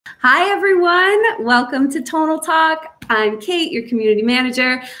Hi, everyone. Welcome to Tonal Talk. I'm Kate, your community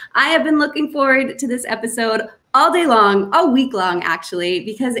manager. I have been looking forward to this episode all day long, all week long, actually,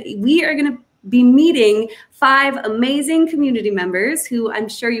 because we are going to be meeting 5 amazing community members who I'm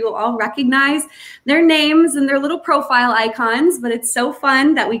sure you will all recognize their names and their little profile icons, but it's so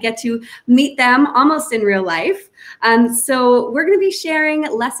fun that we get to meet them almost in real life. So we're going to be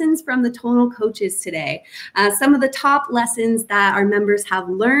sharing lessons from the Tonal coaches today. Some of the top lessons that our members have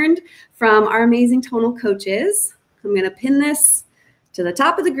learned from our amazing Tonal coaches. I'm going to pin this to the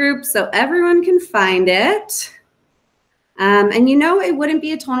top of the group so everyone can find it. And you know, it wouldn't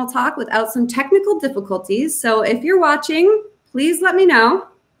be a Tonal Talk without some technical difficulties. So if you're watching, please let me know.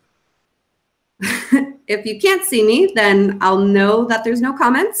 If you can't see me, then I'll know that there's no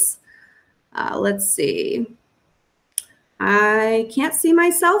comments. Let's see. I can't see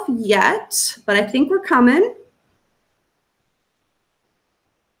myself yet, but I think we're coming.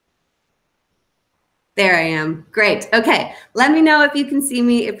 There I am. Great. Okay. Let me know if you can see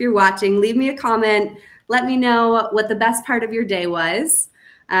me, if you're watching. Leave me a comment. Let me know what the best part of your day was.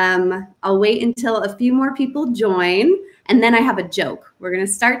 I'll wait until a few more people join, and then I have a joke. We're going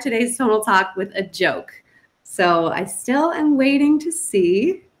to start today's Tonal Talk with a joke. So I still am waiting to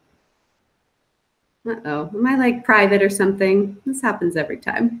see. Uh-oh, am I like private or something? This happens every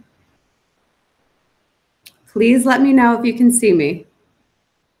time. Please let me know if you can see me.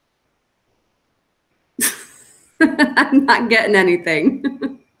 I'm not getting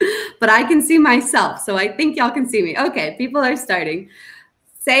anything. But I can see myself, so I think y'all can see me. Okay, people are starting.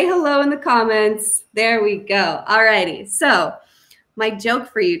 Say hello in the comments. There we go. All righty. So my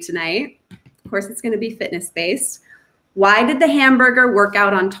joke for you tonight, of course, it's going to be fitness-based. Why did the hamburger work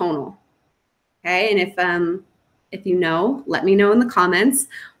out on Tonal? Okay, and if you know, let me know in the comments.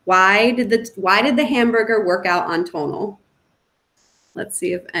 Why did the hamburger work out on Tonal? Let's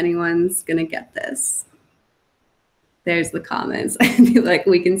see if anyone's going to get this. There's the comments. I feel like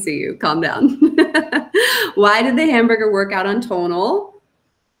we can see you. Calm down. Why did the hamburger work out on Tonal?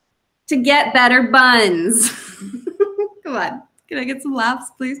 To get better buns. Come on. Can I get some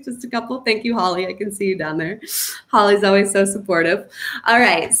laughs, please? Just a couple. Thank you, Holly. I can see you down there. Holly's always so supportive. All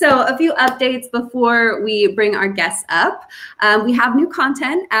right. So a few updates before we bring our guests up. We have new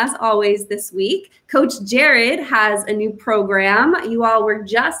content, as always, this week. Coach Jared has a new program. You all were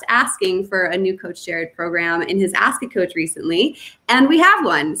just asking for a new Coach Jared program in his Ask a Coach recently, and we have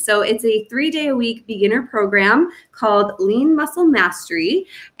one. So it's a 3-day-a-week beginner program called Lean Muscle Mastery,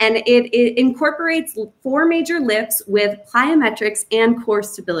 and it incorporates 4 major lifts with plyometrics and core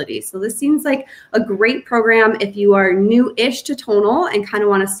stability. So this seems like a great program if you are new-ish to Tonal and kind of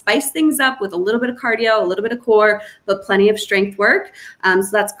want to spice things up with a little bit of cardio, a little bit of core, but plenty of strength work. So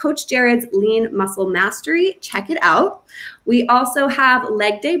that's Coach Jared's Lean Muscle Mastery. Check it out. We also have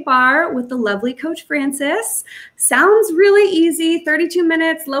Leg Day Bar with the lovely Coach Francis. Sounds really easy, 32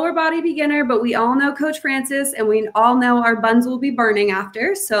 minutes, lower body beginner, but we all know Coach Francis and we all know our buns will be burning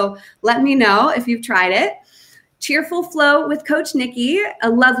after. So let me know if you've tried it. Cheerful Flow with Coach Nikki, a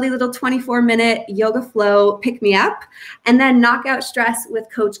lovely little 24-minute yoga flow pick-me-up. And then Knockout Stress with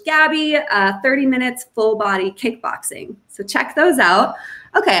Coach Gabby, 30 minutes full body kickboxing. So check those out.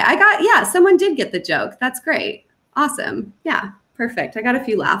 Okay, yeah, someone did get the joke. That's great. Awesome. Yeah, perfect. I got a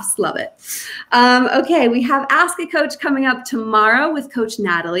few laughs. Love it. Okay, we have Ask a Coach coming up tomorrow with Coach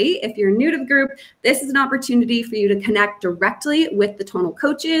Natalie. If you're new to the group, this is an opportunity for you to connect directly with the Tonal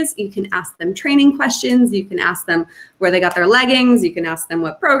coaches. You can ask them training questions. You can ask them where they got their leggings. You can ask them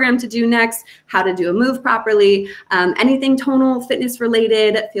what program to do next, how to do a move properly. Anything Tonal fitness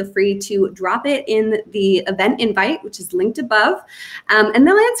related, feel free to drop it in the event invite, which is linked above, and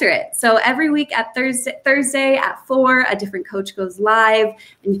they'll answer it. So every week at Thursday at 4, a different coach goes live,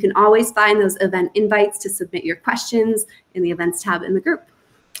 and you can always find those event invites to submit your questions in the events tab in the group.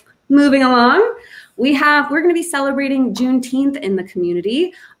 Moving along, we're going to be celebrating Juneteenth in the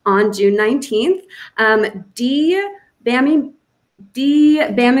community on June 19th.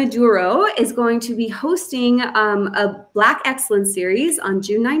 Bamaduro is going to be hosting a Black Excellence series on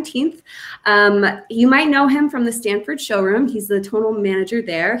June 19th. You might know him from the Stanford showroom. He's the Tonal manager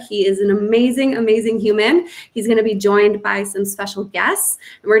there. He is an amazing, amazing human. He's going to be joined by some special guests,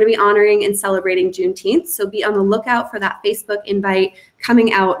 and we're going to be honoring and celebrating Juneteenth. So be on the lookout for that Facebook invite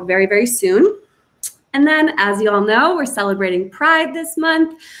coming out very, very soon. And then, as you all know, we're celebrating Pride this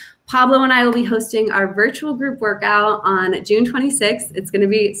month. Pablo and I will be hosting our virtual group workout on June 26th. It's going to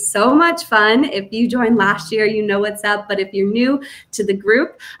be so much fun. If you joined last year, you know what's up. But if you're new to the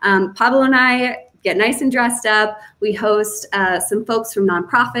group, Pablo and I get nice and dressed up. We host some folks from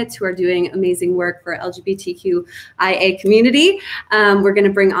nonprofits who are doing amazing work for LGBTQIA community. We're going to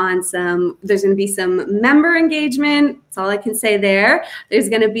bring on there's going to be some member engagement. That's all I can say there. There's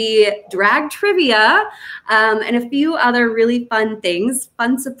going to be drag trivia and a few other really fun things,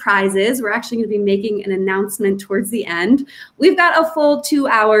 fun surprises. We're actually going to be making an announcement towards the end. We've got a full 2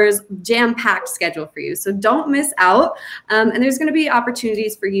 hours jam-packed schedule for you, so don't miss out. And there's going to be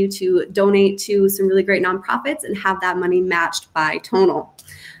opportunities for you to donate to some really great nonprofits and have that money matched by Tonal.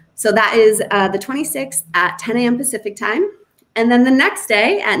 So that is the 26th at 10 a.m. Pacific time. And then the next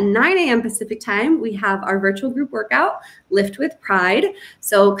day at 9 a.m. Pacific time, we have our virtual group workout, Lift with Pride.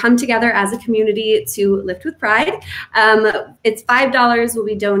 So come together as a community to lift with pride. It's $5 will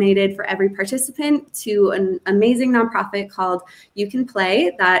be donated for every participant to an amazing nonprofit called You Can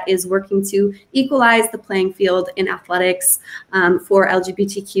Play that is working to equalize the playing field in athletics for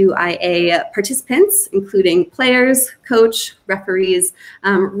LGBTQIA participants, including players, coach, referees.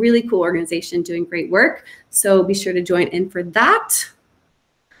 Really cool organization doing great work. So be sure to join in for that.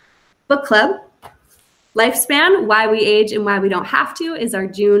 Book club, Lifespan, Why We Age and Why We Don't Have to is our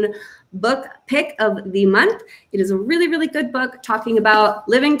June book pick of the month. It is a really, really good book talking about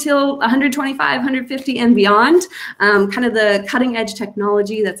living till 125, 150 and beyond, kind of the cutting edge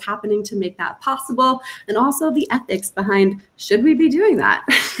technology that's happening to make that possible, and also the ethics behind should we be doing that?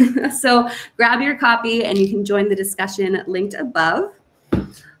 So grab your copy and you can join the discussion linked above.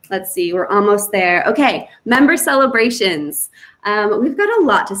 Let's see, we're almost there. Okay, member celebrations. We've got a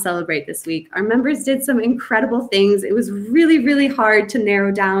lot to celebrate this week. Our members did some incredible things. It was really, really hard to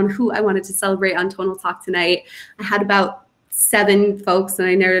narrow down who I wanted to celebrate on Tonal Talk tonight. I had about 7 folks and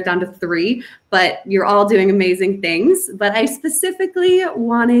I narrowed it down to 3, but you're all doing amazing things. But I specifically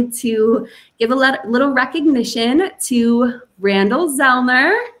wanted to give a little recognition to Randall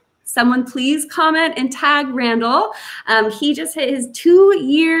Zellner. Someone please comment and tag Randall. He just hit his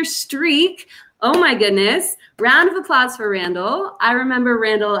 2-year streak. Oh my goodness. Round of applause for Randall. I remember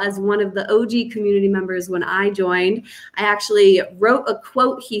Randall as one of the OG community members when I joined. I actually wrote a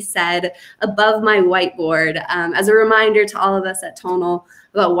quote he said above my whiteboard as a reminder to all of us at Tonal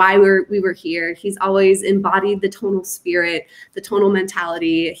about why we were here. He's always embodied the Tonal spirit, the Tonal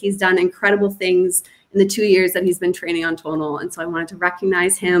mentality. He's done incredible things in the 2 years that he's been training on Tonal. And so I wanted to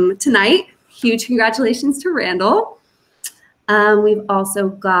recognize him tonight. Huge congratulations to Randall. We've also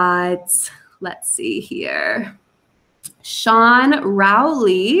got, let's see here, Sean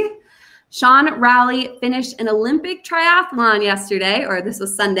Rowley. Sean Rowley finished an Olympic triathlon yesterday, or this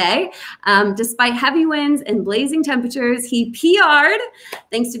was Sunday. Despite heavy winds and blazing temperatures, he PR'd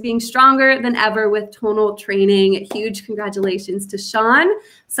thanks to being stronger than ever with Tonal training. Huge congratulations to Sean.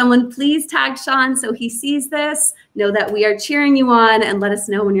 Someone please tag Sean so he sees this. Know that we are cheering you on and let us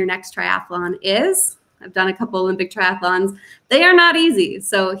know when your next triathlon is. I've done a couple Olympic triathlons. They are not easy.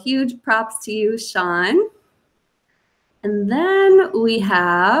 So huge props to you, Sean. And then we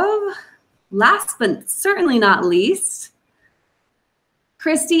have, last but certainly not least,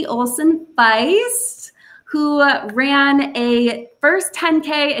 Christy Olson Feist, who ran a first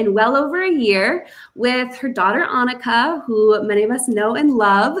 10K in well over a year with her daughter Annika, who many of us know and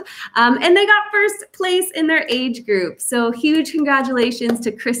love, and they got first place in their age group. So huge congratulations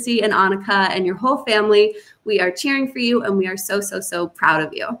to Christy and Annika and your whole family. We are cheering for you and we are so, so, so proud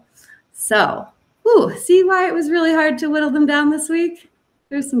of you. So, see why it was really hard to whittle them down this week?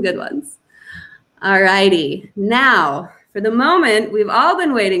 There's some good ones. All righty, now for the moment we've all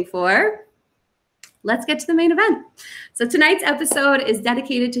been waiting for, let's get to the main event. So tonight's episode is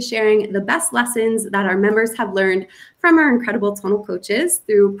dedicated to sharing the best lessons that our members have learned from our incredible Tonal coaches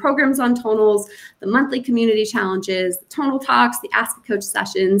through programs on Tonals, the monthly community challenges, the Tonal Talks, the Ask a Coach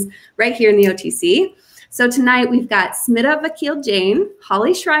sessions right here in the OTC. So tonight we've got Smita Vakil Jain,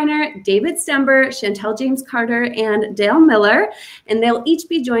 Holly Schreiner, David Stember, Chantel James Carter, and Dale Miller. And they'll each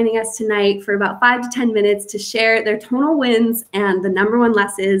be joining us tonight for about 5 to 10 minutes to share their Tonal wins and the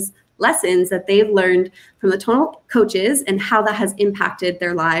 #1 lessons that they've learned from the Tonal coaches and how that has impacted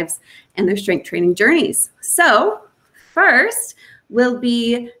their lives and their strength training journeys. So first will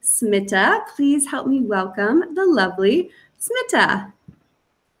be Smita. Please help me welcome the lovely Smita.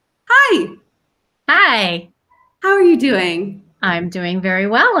 Hi. Hi. How are you doing? I'm doing very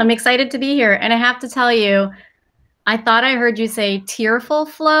well. I'm excited to be here. And I have to tell you, I thought I heard you say tearful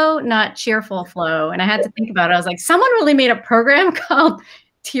flow, not cheerful flow. And I had to think about it. I was like, someone really made a program called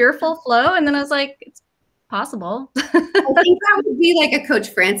Tearful Flow. And then I was like, it's possible. I think that would be like a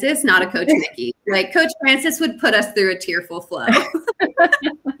Coach Francis, not a Coach Nikki. Like Coach Francis would put us through a tearful flow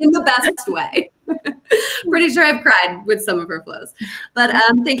in the best way. pretty sure I've cried with some of her flows. But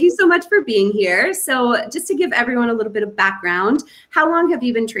thank you so much for being here. So just to give everyone a little bit of background, how long have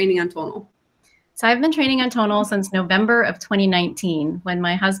you been training on Tonal? So I've been training on Tonal since November of 2019 when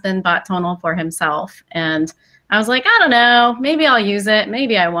my husband bought Tonal for himself. And I was like, I don't know, maybe I'll use it,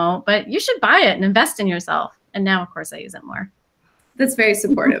 maybe I won't, but you should buy it and invest in yourself. And now, of course, I use it more. That's very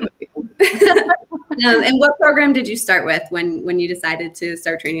supportive of you. And what program did you start with when you decided to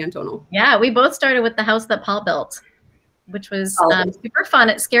start training on Tonal? Yeah, we both started with the house that Paul built, which was super fun.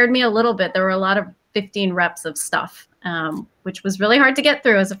 It scared me a little bit. There were a lot of 15 reps of stuff, which was really hard to get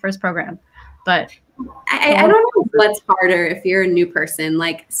through as a first program. But I don't know what's harder if you're a new person,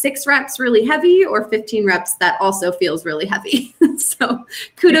 like 6 reps really heavy or 15 reps that also feels really heavy. So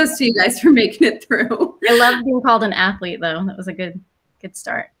kudos to you guys for making it through. I love being called an athlete, though. That was a good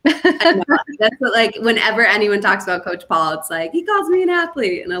start. I know. That's what, like, whenever anyone talks about Coach Paul, it's like, he calls me an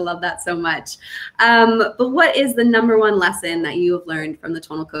athlete. And I love that so much. But what is the #1 lesson that you have learned from the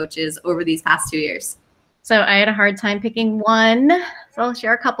Tonal coaches over these past 2 years? So I had a hard time picking one. So I'll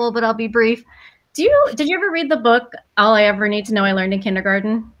share a couple, but I'll be brief. Did you ever read the book, All I Ever Need to Know I Learned in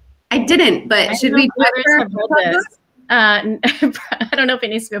Kindergarten? I didn't, but should we I don't know if it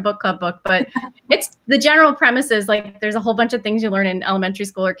needs to be a book club book, but it's the general premise is like there's a whole bunch of things you learn in elementary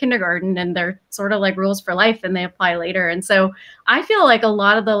school or kindergarten, and they're sort of like rules for life and they apply later. And so I feel like a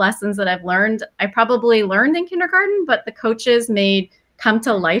lot of the lessons that I've learned, I probably learned in kindergarten, but the coaches made come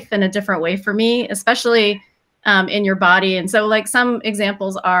to life in a different way for me, especially in your body. And so like some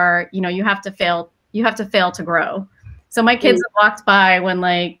examples are, you have to fail to grow. So my kids have walked by when,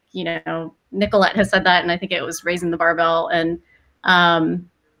 like, Nicolette has said that, and I think it was raising the barbell. And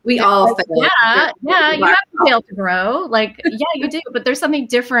we all fail. Yeah, you have to fail to grow. Like, yeah, you do. But there's something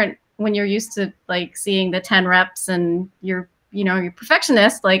different when you're used to like seeing the 10 reps and you're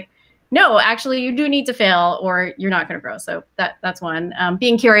perfectionist. Like, no, actually, you do need to fail or you're not going to grow. So that's one.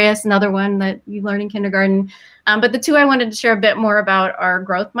 Being curious, another one that you learn in kindergarten. But the 2 I wanted to share a bit more about are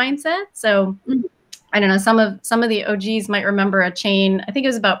growth mindset. So I don't know, some of the OGs might remember a chain. I think it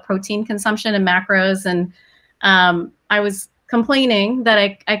was about protein consumption and macros. And I was complaining that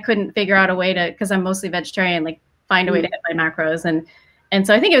I couldn't figure out a way to, because I'm mostly vegetarian, like find a way to hit my macros. And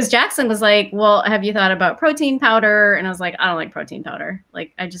so I think it was Jackson was like, well, have you thought about protein powder? And I was like, I don't like protein powder.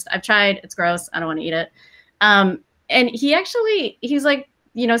 Like, I've tried, it's gross. I don't want to eat it. And he's like,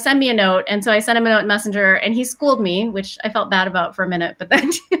 send me a note. And so I sent him a note in Messenger, and he schooled me, which I felt bad about for a minute, but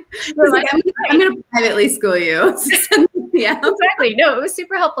then like, I'm going to privately school you. Yeah, exactly. No, it was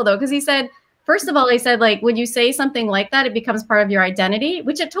super helpful though. Cause he said, first of all, he said, like, when you say something like that, it becomes part of your identity,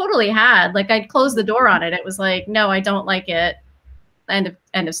 which it totally had. Like, I'd closed the door on it. It was like, no, I don't like it. End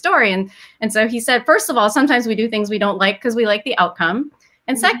of story. And so he said, first of all, sometimes we do things we don't like because we like the outcome.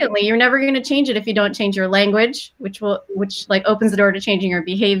 And secondly, you're never going to change it if you don't change your language, which like opens the door to changing your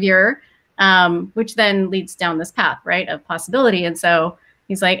behavior, which then leads down this path, right, of possibility. And so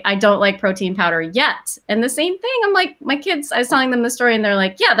he's like, I don't like protein powder yet. And the same thing, I'm like, my kids, I was telling them the story and they're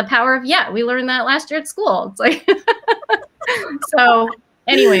like, yeah, the power of yet. We learned that last year at school. It's like, so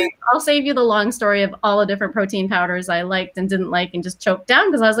anyway, I'll save you the long story of all the different protein powders I liked and didn't like and just choked down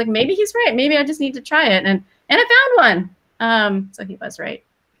because I was like, maybe he's right. Maybe I just need to try it. And I found one. So he was right.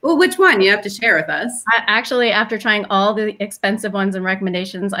 Well, which one? You have to share with us. Actually, after trying all the expensive ones and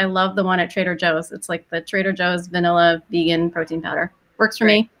recommendations, I love the one at Trader Joe's. It's like the Trader Joe's vanilla vegan protein powder. Works for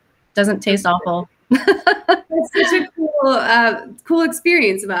me. Doesn't taste awful. It's such a cool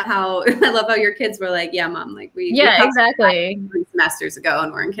experience about how I love how your kids were like, yeah, mom, like we exactly 3 semesters ago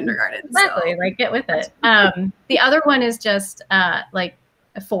and we're in kindergarten. Exactly. So. Like, get with it. The other one is just like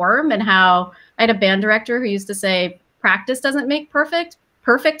a form, and how I had a band director who used to say, practice doesn't make perfect.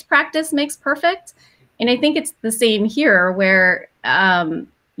 Perfect practice makes perfect. And I think it's the same here where, how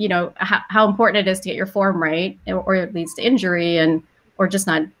important it is to get your form right, or it leads to injury or just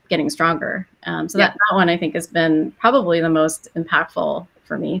not getting stronger. So that one I think has been probably the most impactful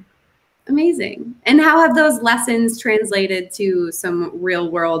for me. Amazing. And how have those lessons translated to some real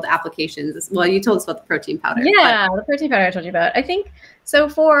world applications? Well, you told us about the protein powder. Yeah, the protein powder I told you about. I think so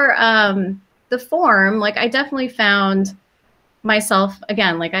for the form, like I definitely found myself,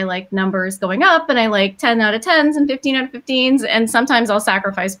 again, like I like numbers going up and I like 10 out of 10s and 15 out of 15s. And sometimes I'll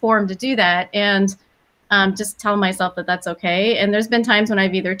sacrifice form to do that and just tell myself that that's okay. And there's been times when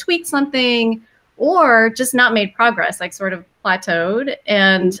I've either tweaked something or just not made progress, like sort of plateaued.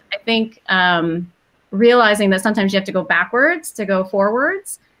 And I think realizing that sometimes you have to go backwards to go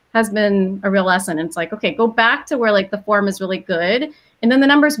forwards has been a real lesson. And it's like, okay, go back to where like the form is really good. And then the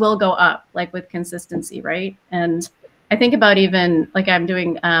numbers will go up, like with consistency, right? And I think about even like I'm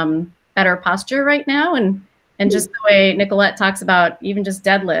doing better posture right now. And just the way Nicolette talks about even just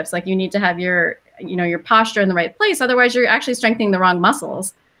deadlifts, like you need to have your, you know, your posture in the right place. Otherwise you're actually strengthening the wrong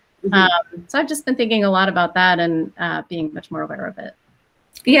muscles. So I've just been thinking a lot about that and being much more aware of it.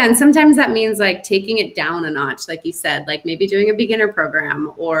 Yeah, and sometimes that means like taking it down a notch, like you said, like maybe doing a beginner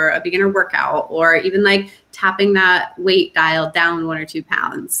program or a beginner workout, or even like tapping that weight dial down 1 or 2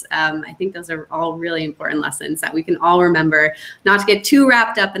 pounds. I think those are all really important lessons that we can all remember, not to get too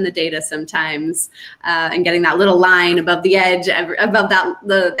wrapped up in the data sometimes, and getting that little line above the edge, above that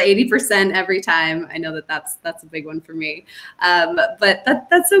the 80% every time. I know that that's a big one for me, but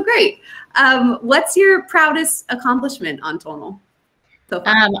that's so great. What's your proudest accomplishment on Tonal? So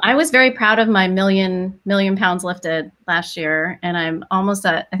I was very proud of my million pounds lifted last year, and I'm almost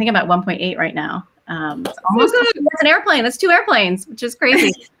at, I think I'm at 1.8 right now. It's almost that's an airplane. That's 2 airplanes, which is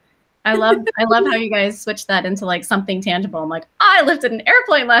crazy. I love how you guys switch that into like something tangible. I'm like, I lifted an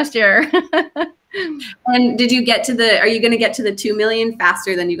airplane last year. And did you get to the, are you going to get to the 2 million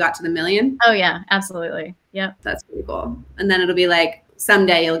faster than you got to the million? Oh yeah, absolutely. Yep. That's pretty cool. And then it'll be like,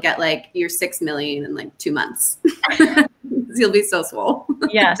 someday you'll get like your 6 million in like 2 months. You'll be so swole.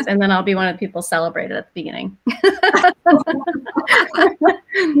 Yes, and then I'll be one of the people celebrated at the beginning.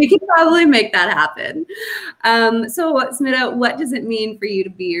 We can probably make that happen. So Smita, what does it mean for you to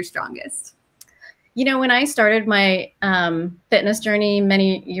be your strongest? You know, when I started my fitness journey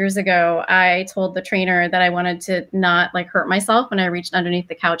many years ago, I told the trainer that I wanted to not like hurt myself when I reached underneath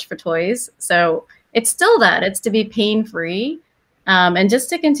the couch for toys. So it's still that, it's to be pain-free. And just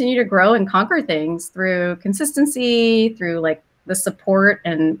to continue to grow and conquer things through consistency, through like the support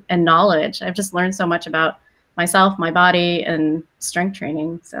and knowledge. I've just learned so much about myself, my body, and strength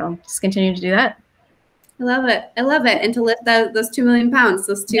training. So just continue to do that. I love it. I love it. And to lift those 2 million pounds,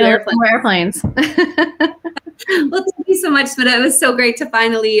 those 2 airplanes. More airplanes. Well, thank you so much, Smita. It was so great to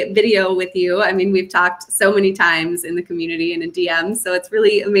finally video with you. I mean, we've talked so many times in the community and in DMs, so it's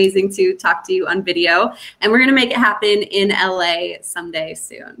really amazing to talk to you on video. And we're going to make it happen in LA someday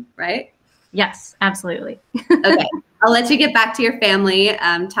soon, right? Yes, absolutely. Okay. I'll let you get back to your family.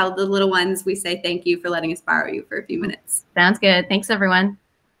 Tell the little ones we say thank you for letting us borrow you for a few minutes. Sounds good. Thanks, everyone.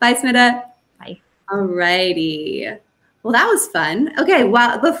 Bye, Smita. Bye. All righty. Well, that was fun. Okay,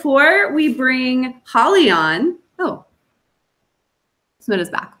 well, before we bring Holly on, oh, Smita's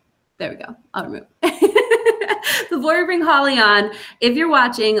back. There we go. I'll remove. Before we bring Holly on, if you're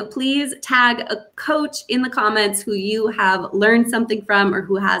watching, please tag a coach in the comments who you have learned something from or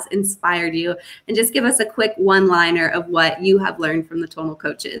who has inspired you, and just give us a quick one-liner of what you have learned from the Tonal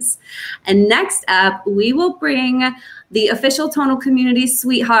coaches. And next up, we will bring the official Tonal community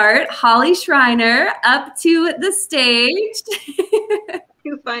sweetheart, Holly Schreiner, up to the stage.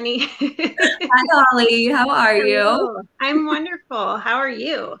 Too funny. Hi, Holly. How are you? I'm wonderful. How are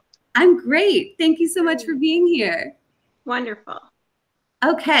you? I'm great. Thank you so much for being here. Wonderful.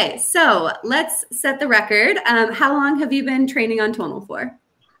 Okay, so let's set the record. How long have you been training on Tonal for?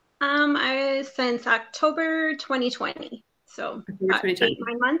 Since October 2020. So about 8-9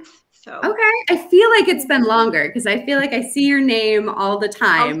 months. So okay, I feel like it's been longer because I feel like I see your name all the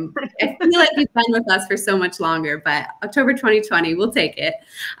time. I feel like you've been with us for so much longer, but October 2020, we'll take it.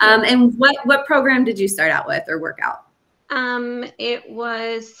 And what program did you start out with or work out? It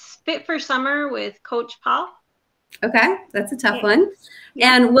was Fit for Summer with Coach Paul. Okay, that's a tough one.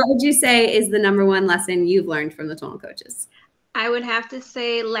 Yeah. And what would you say is the #1 lesson you've learned from the Tonal coaches? I would have to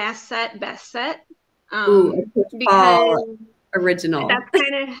say last set, best set. Ooh, Coach Paul original. That's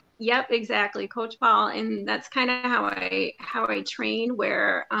kind of, yep, exactly, Coach Paul, and that's kind of how I train.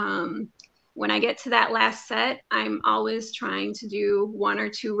 Where when I get to that last set, I'm always trying to do 1 or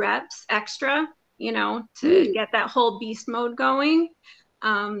 2 reps extra, you know, to get that whole beast mode going.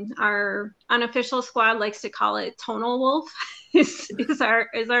 Our unofficial squad likes to call it Tonal Wolf. is our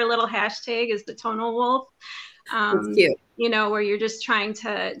little hashtag, is the Tonal Wolf. That's cute. You know, where you're just trying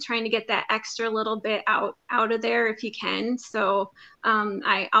to get that extra little bit out of there if you can. So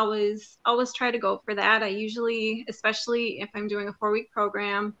I always try to go for that. I usually, especially if I'm doing a 4-week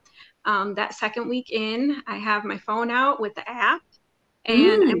program, that second week in, I have my phone out with the app,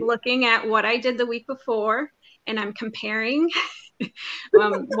 and I'm looking at what I did the week before, and I'm comparing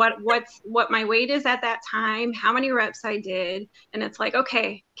what my weight is at that time, how many reps I did, and it's like,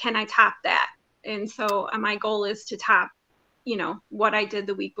 okay, can I top that? And so my goal is to top, you know, what I did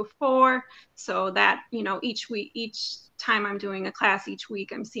the week before, so that, you know, each time I'm doing a class each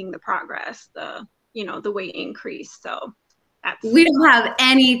week, I'm seeing the progress, the weight increase. So we don't have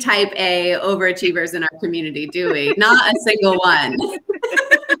any type A overachievers in our community, do we? Not a single one.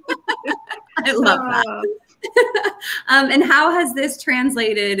 I love that. And how has this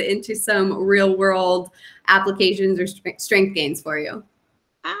translated into some real world applications or strength gains for you?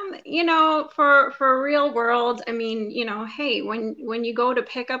 You know, for real world, I mean, you know, hey, when you go to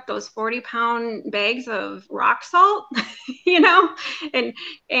pick up those 40-pound bags of rock salt, you know, and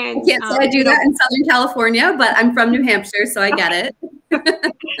I can't say I do that in Southern California, but I'm from New Hampshire, so I get it.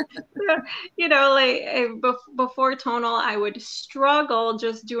 You know, like before Tonal, I would struggle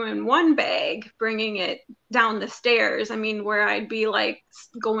just doing one bag, bringing it down the stairs. I mean, where I'd be like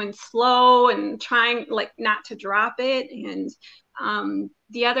going slow and trying like not to drop it. And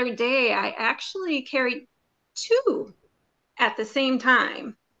the other day, I actually carried 2 at the same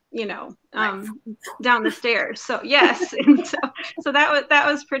time, you know, down the stairs. So yes, and so that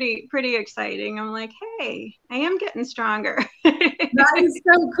was pretty exciting. I'm like, hey, I am getting stronger. That is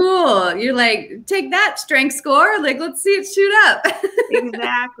so cool. You're like, take that strength score. Like, let's see it shoot up.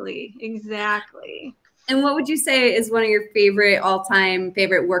 Exactly. And what would you say is one of your favorite all-time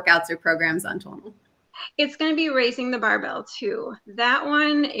favorite workouts or programs on Tonal? It's going to be raising the barbell too. That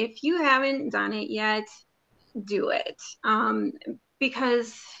one, if you haven't done it yet, do it.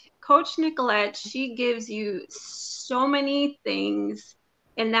 Because Coach Nicolette, she gives you so many things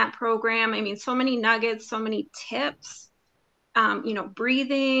in that program. I mean, so many nuggets, so many tips, you know,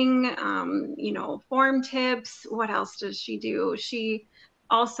 breathing, you know, form tips. What else does she do? She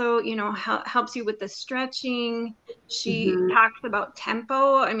also, you know, helps you with the stretching. She talks about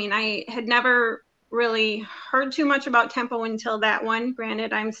tempo. I mean, I had never really heard too much about tempo until that one.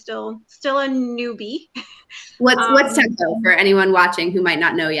 Granted, I'm still a newbie. What's tempo for anyone watching who might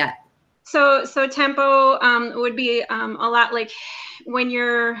not know yet? So tempo would be a lot like when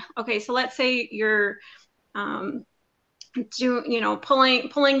you're okay. So let's say you're you know,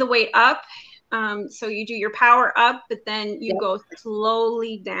 pulling the weight up. So you do your power up, but then you go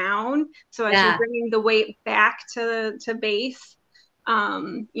slowly down. So as you're bringing the weight back to base,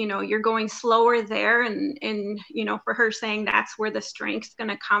 you know, you're going slower there, and you know, for her saying that's where the strength's going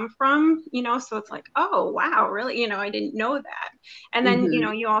to come from, you know, so it's like, oh wow, really, you know, I didn't know that. And then you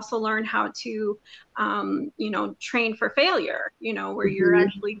know, you also learn how to you know, train for failure, you know, where you're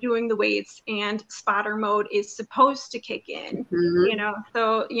actually doing the weights and spotter mode is supposed to kick in, you know,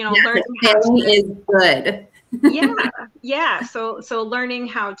 so you know, learning failing is good. So learning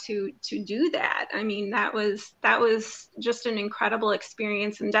how to do that, I mean, that was just an incredible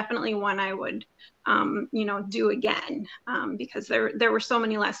experience, and definitely one I would you know, do again, because there were so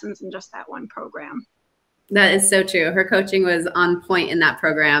many lessons in just that one program. That is so true. Her coaching was on point in that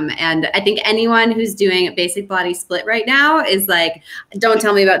program. And I think anyone who's doing a basic body split right now is like, don't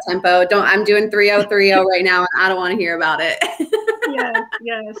tell me about tempo. I'm doing 3-0-3-0 right now, and I don't want to hear about it.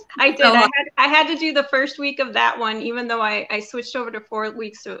 Yes. I did. I had to do the first week of that one, even though I switched over to 4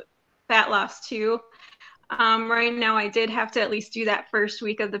 weeks to fat loss too. Right now, I did have to at least do that first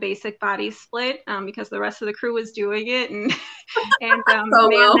week of the basic body split because the rest of the crew was doing it, and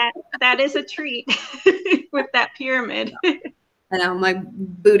man, that is a treat with that pyramid. I know my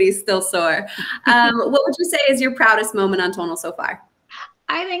booty's still sore. What would you say is your proudest moment on Tonal so far?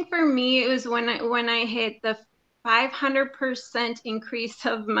 I think for me, it was when I hit the 500% increase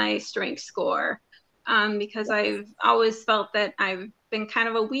of my strength score, because I've always felt that I've been kind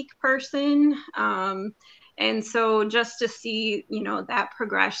of a weak person. And so just to see, you know, that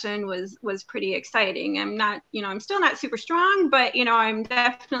progression was pretty exciting. I'm not, you know, I'm still not super strong, but, you know, I'm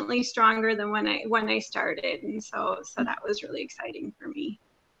definitely stronger than when I started. And so that was really exciting for me.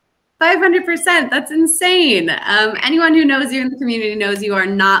 500%. That's insane. Anyone who knows you in the community knows you are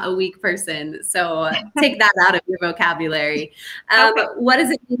not a weak person. So take that out of your vocabulary. Okay. What does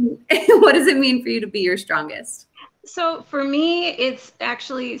it mean? What does it mean for you to be your strongest? So for me, it's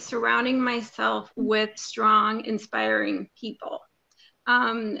actually surrounding myself with strong, inspiring people.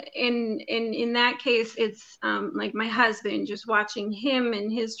 In that case, it's like my husband, just watching him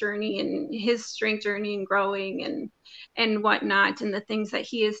and his journey and his strength journey and growing and whatnot, and the things that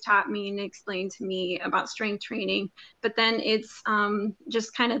he has taught me and explained to me about strength training. But then it's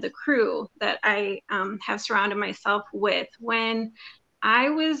just kind of the crew that I have surrounded myself with. When I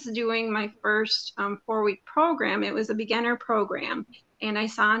was doing my first 4-week program, it was a beginner program, and I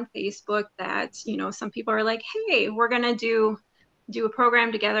saw on Facebook that, you know, some people are like, hey, we're going to do a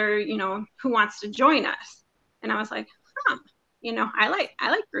program together, you know, who wants to join us? And I was like, you know, I like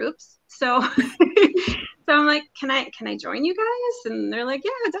groups. So so I'm like, can I join you guys? And they're like,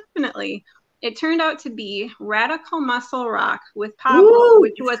 yeah, definitely. It turned out to be Radical Muscle Rock with Pablo,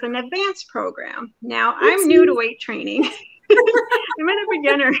 which was an advanced program. Now I'm new to weight training. I'm in a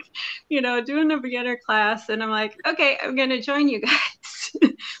beginner, you know, doing a beginner class, and I'm like, okay, I'm going to join you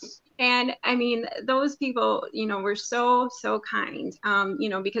guys. And I mean, those people, you know, were so, so kind, you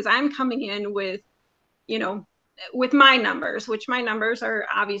know, because I'm coming in with, you know, with my numbers, which my numbers are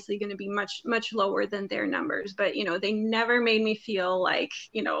obviously going to be much, much lower than their numbers. But, you know, they never made me feel like,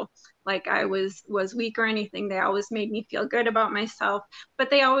 you know, like I was weak or anything. They always made me feel good about myself, but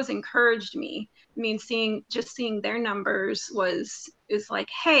they always encouraged me. I mean, seeing their numbers is like,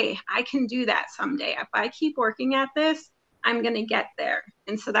 hey, I can do that someday. If I keep working at this, I'm going to get there.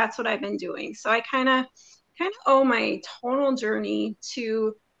 And so that's what I've been doing. So I kind of owe my tonal journey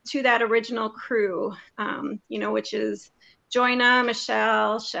to that original crew, you know, which is Joyna,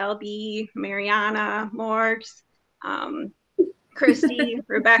 Michelle, Shelby, Mariana, Morgs, Christy,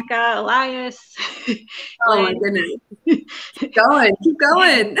 Rebecca, Elias. Oh my goodness. Keep going. Keep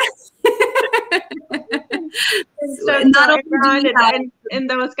going. And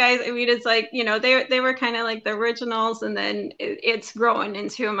those guys, I mean, it's like, you know, they were kind of like the originals, and then it's growing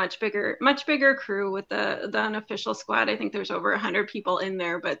into a much bigger crew with the unofficial squad. I think there's over 100 people in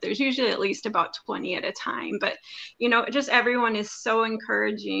there, but there's usually at least about 20 at a time. But, you know, just everyone is so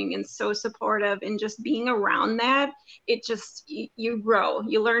encouraging and so supportive, and just being around that, it just, you grow,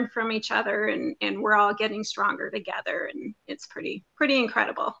 you learn from each other, and we're all getting stronger together, and it's pretty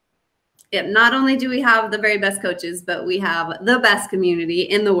incredible. Yeah, not only do we have the very best coaches, but we have the best community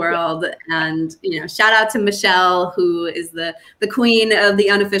in the world. And, you know, shout out to Michelle, who is the queen of the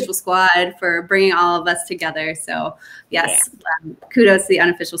unofficial squad, for bringing all of us together. So yes, kudos to the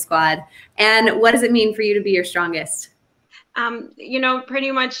unofficial squad. And what does it mean for you to be your strongest? You know,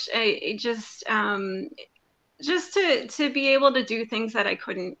 pretty much just to be able to do things that I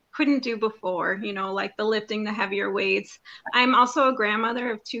couldn't do before, you know, like the lifting the heavier weights. I'm also a grandmother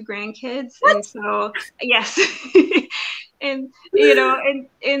of 2 grandkids. What? And so, yes. And, you know,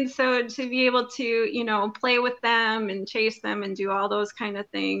 and so to be able to, you know, play with them and chase them and do all those kind of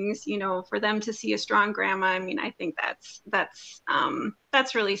things, you know, for them to see a strong grandma, I mean, I think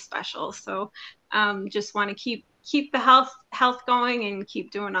that's really special. So just want to keep the health going and keep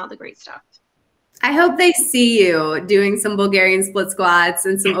doing all the great stuff. I hope they see you doing some Bulgarian split squats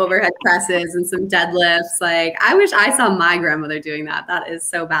and some overhead presses and some deadlifts. Like, I wish I saw my grandmother doing that. That is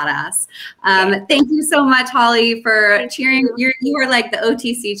so badass. Thank you so much, Holly, for cheering. You are like the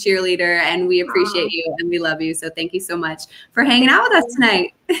OTC cheerleader, and we appreciate you and we love you. So thank you so much for hanging out with us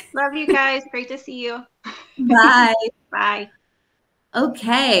tonight. Love you guys. Great to see you. Bye. Bye.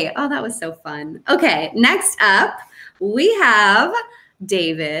 Okay. Oh, that was so fun. Okay. Next up, we have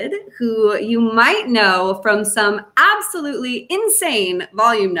David, who you might know from some absolutely insane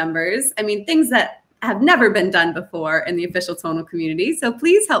volume numbers. I mean, things that have never been done before in the official tonal community. So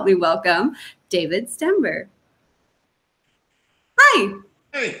please help me welcome David Stember. Hi.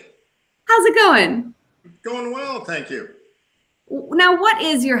 Hey. How's it going? Going well, thank you. Now, what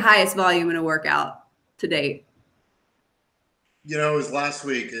is your highest volume in a workout to date? You know, it was last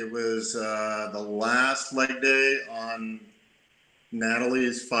week. It was the last leg day on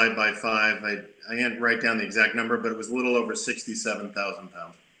Natalie's 5x5. I can't write down the exact number, but it was a little over 67,000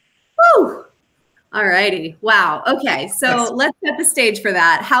 pounds. Woo! All righty. Wow. Okay. So let's set the stage for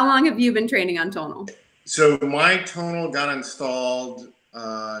that. How long have you been training on tonal? So my tonal got installed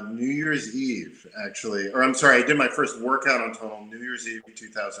New Year's Eve, actually. Or I'm sorry, I did my first workout on tonal New Year's Eve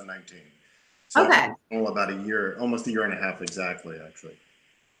 2019. So okay. About a year, almost a year and a half exactly, actually.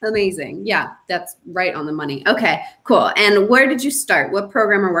 Amazing. Yeah, that's right on the money. Okay, cool. And where did you start? What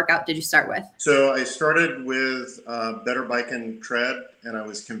program or workout did you start with? So I started with Better Bike and Tread, and I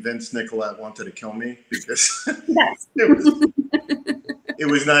was convinced Nicolette wanted to kill me because it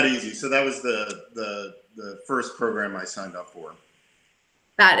was not easy. So that was the first program I signed up for.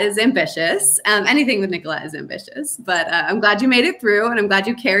 That is ambitious. Anything with Nicolette is ambitious, but I'm glad you made it through, and I'm glad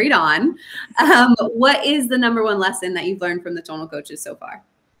you carried on. What is the #1 lesson that you've learned from the tonal coaches so far?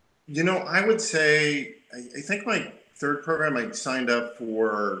 You know, I would say, I think my third program, I signed up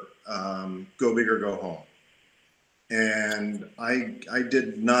for Go Big or Go Home. And I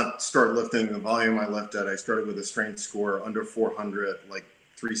did not start lifting the volume I lifted. I started with a strength score under 400, like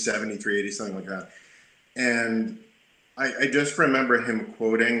 370, 380, something like that. And I just remember him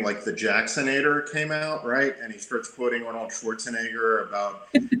quoting, like the Jacksonator came out, right? And he starts quoting Arnold Schwarzenegger about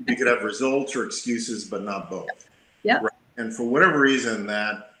you could have results or excuses, but not both. Yeah. Right? And for whatever reason,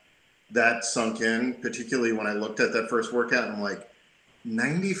 that sunk in, particularly when I looked at that first workout, and I'm like,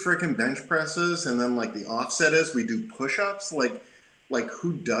 90 freaking bench presses, and then like the offset is we do push-ups. Like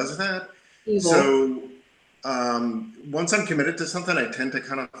who does that? Evil. So once I'm committed to something, I tend to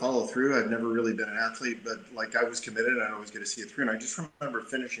kind of follow through. I've never really been an athlete, but like I was committed and I always get to see it through. And I just remember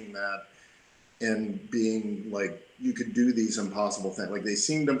finishing that and being like, you could do these impossible things. Like they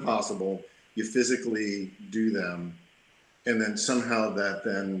seemed impossible, you physically do them, and then somehow that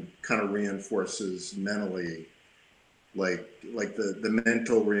then kind of reinforces mentally, like the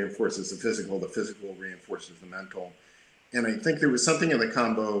mental reinforces the physical reinforces the mental. And I think there was something in the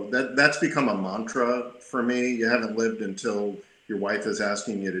combo that's become a mantra for me. You haven't lived until your wife is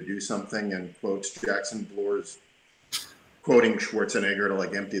asking you to do something and quotes Jackson Bloor's quoting Schwarzenegger to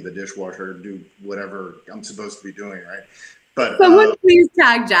like empty the dishwasher, do whatever I'm supposed to be doing, right? But someone please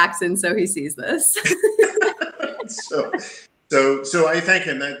tag Jackson so he sees this. So I think,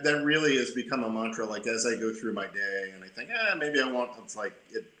 and that really has become a mantra. Like as I go through my day, and I think, maybe I won't. It's like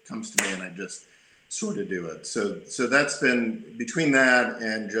it comes to me, and I just sort of do it. So that's been between that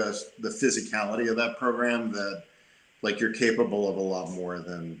and just the physicality of that program. That like you're capable of a lot more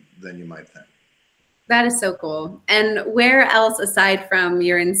than you might think. That is so cool. And where else, aside from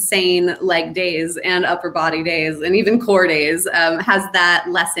your insane leg days and upper body days and even core days, has that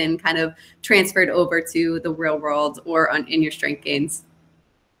lesson kind of transferred over to the real world or in your strength gains?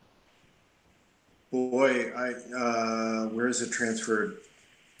 Boy, where is it transferred?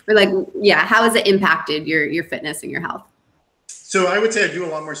 Or like, yeah, how has it impacted your fitness and your health? So I would say I do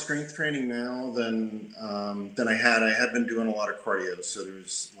a lot more strength training now than I had. I had been doing a lot of cardio, so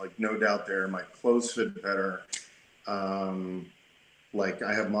there's like no doubt there. My clothes fit better. Like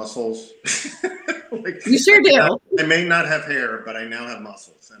I have muscles. Like, you sure do. I may not have hair, but I now have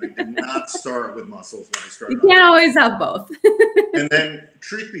muscles, and I did not start with muscles when I started. You can't always have both. And then,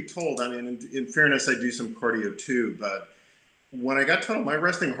 truth be told, I mean, in fairness, I do some cardio too, but when I got told, my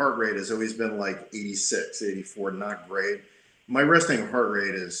resting heart rate has always been like 86, 84, not great. My resting heart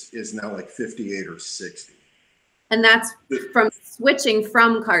rate is now like 58 or 60. And that's from switching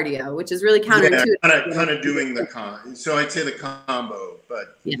from cardio, which is really counterintuitive. Yeah, kind of doing the so I'd say the combo,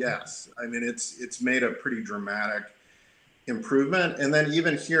 but yes, I mean, it's made a pretty dramatic improvement. And then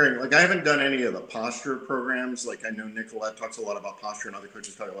even hearing, like I haven't done any of the posture programs. Like I know Nicolette talks a lot about posture and other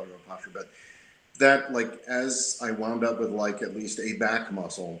coaches talk a lot about posture, but that like, as I wound up with like at least a back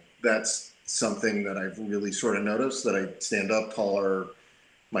muscle, that's something that I've really sort of noticed, that I stand up taller,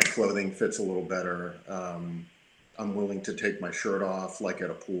 my clothing fits a little better. I'm willing to take my shirt off like at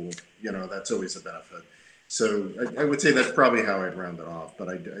a pool, that's always a benefit. So I would say that's probably how I'd round it off, but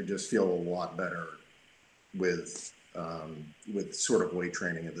I just feel a lot better with sort of weight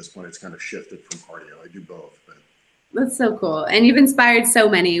training at this point. It's kind of shifted from cardio. I do both, but. That's so cool. And you've inspired so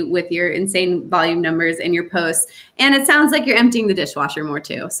many with your insane volume numbers and your posts. And it sounds like you're emptying the dishwasher more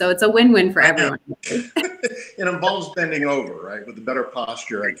too. So it's a win-win for everyone. It involves bending over, right? With the better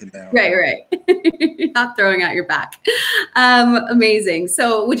posture I can now. Right. Not throwing out your back. Amazing.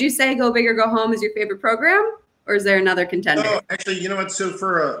 So would you say Go Big or Go Home is your favorite program? Or is there another contender? Oh, actually, you know what? So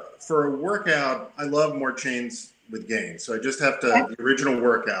for a workout, I love more chains with gains. So I just have to, the original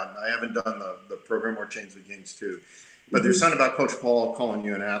workout, I haven't done the program more chains with gains too. But there's something about Coach Paul calling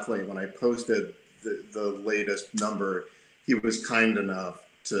you an athlete. When I posted the latest number, he was kind enough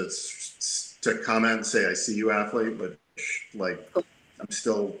to comment and say, I see you, athlete, but like I'm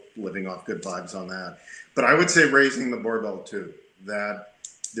still living off good vibes on that. But I would say raising the barbell too, that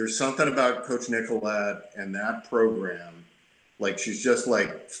there's something about Coach Nicolette and that program. Like she's just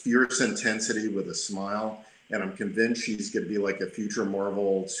like fierce intensity with a smile. And I'm convinced she's going to be like a future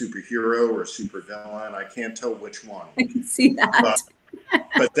Marvel superhero or supervillain. I can't tell which one. I can see that.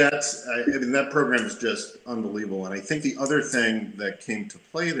 But I mean, that program is just unbelievable. And I think the other thing that came to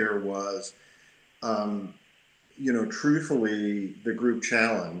play there was, truthfully, the group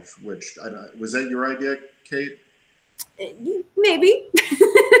challenge, which was that your idea, Kate? Maybe.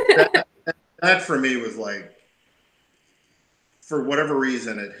 that for me was like, for whatever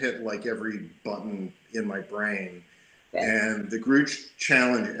reason, it hit like every button in my brain. Okay. And the group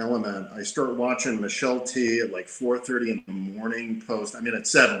challenge element, I start watching Michelle T at like 4:30 in the morning post. I mean, at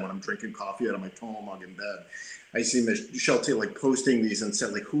 7 when I'm drinking coffee out of my Tonal mug in bed. I see Michelle T like posting these and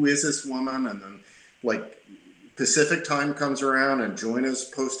said like, who is this woman? And then like Pacific time comes around and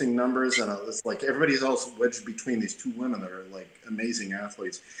Joanna's posting numbers. And it's like everybody's also wedged between these two women that are like amazing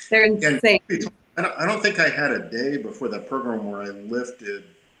athletes. They're insane. And I don't think I had a day before that program where I lifted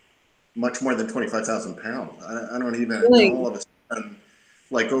much more than 25,000 pounds. I don't even know, all of a sudden,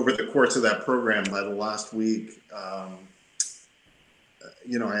 like over the course of that program, by the last week, I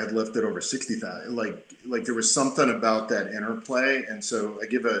had lifted over 60,000. Like there was something about that interplay. And so I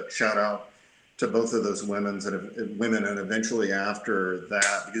give a shout out to both of those women and eventually after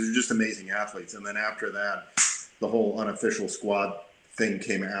that, because they're just amazing athletes. And then after that, the whole unofficial squad thing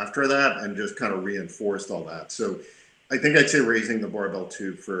came after that and just kind of reinforced all that. So I think I'd say raising the barbell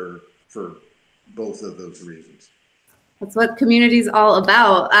too for both of those reasons. That's what community is all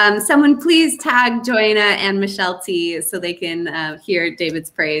about. Someone please tag Joanna and Michelle T so they can hear David's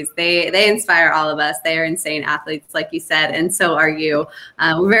praise. They inspire all of us. They are insane athletes, like you said, and so are you.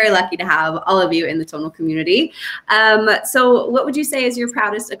 We're very lucky to have all of you in the Tonal community. So what would you say is your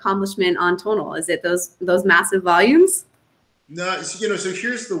proudest accomplishment on Tonal? Is it those massive volumes? No, so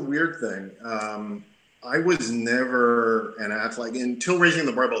here's the weird thing. I was never an athlete until raising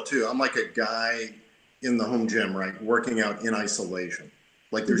the barbell too. I'm like a guy in the home gym, right? Working out in isolation.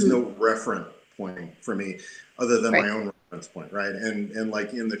 Like there's no reference point for me other than my own reference point, right? And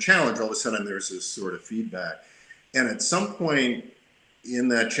like in the challenge, all of a sudden there's this sort of feedback. And at some point in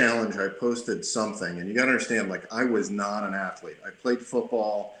that challenge, I posted something, and you got to understand, like I was not an athlete. I played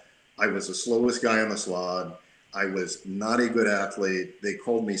football. I was the slowest guy on the slot. I was not a good athlete. They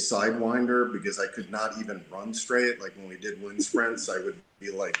called me sidewinder because I could not even run straight. Like when we did wind sprints, I would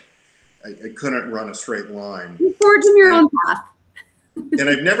be like, I couldn't run a straight line. You're forging your own path. And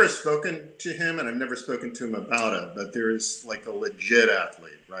I've never spoken to him, and I've never spoken to him about it, but there's like a legit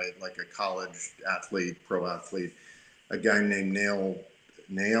athlete, right? Like a college athlete, pro athlete, a guy named Nail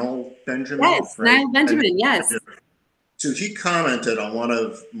Benjamin. Yes, right? Nail Benjamin, yes. So he commented on one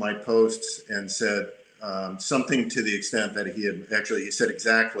of my posts and said something to the extent that he said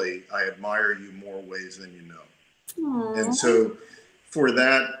exactly, I admire you more ways than you know. Aww. And so for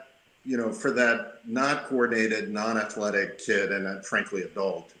that, for that not coordinated, non-athletic kid, and frankly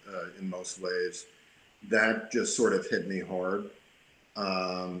adult in most ways, that just sort of hit me hard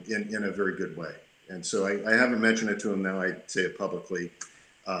in a very good way. And so I haven't mentioned it to him now. I say it publicly.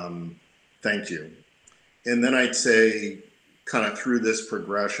 Thank you. And then I'd say, kind of through this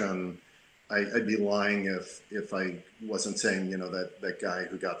progression, I'd be lying if I wasn't saying, that guy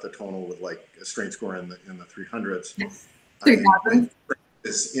who got the Tonal with like a strength score in the 300s. 3,000.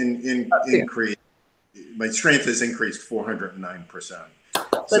 Is increased. My strength has increased 409%.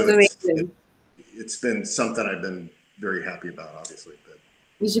 That's amazing. It's been something I've been very happy about, obviously. But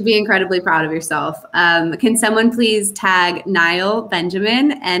you should be incredibly proud of yourself. Can someone please tag Niall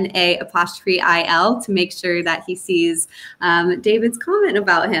Benjamin, N-A_IL, to make sure that he sees David's comment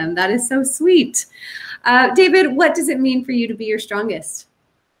about him? That is so sweet. David, what does it mean for you to be your strongest?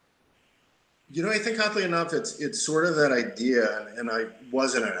 I think oddly enough, it's sort of that idea, and I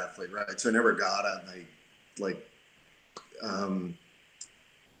wasn't an athlete, right? So I never got it. And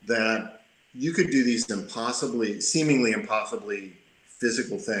that you could do these seemingly impossibly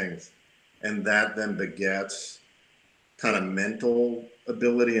physical things, and that then begets kind of mental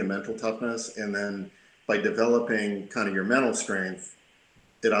ability and mental toughness. And then by developing kind of your mental strength,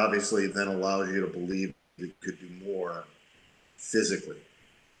 it obviously then allows you to believe you could do more physically,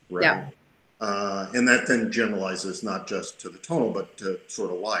 right? Yeah. And that then generalizes not just to the Tonal, but to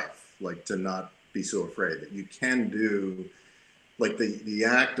sort of life, like to not be so afraid that you can do, like the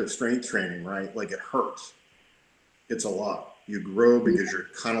act of strength training, right? Like it hurts. It's a lot. You grow because you're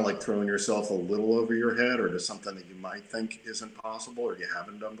kind of like throwing yourself a little over your head or to something that you might think isn't possible or you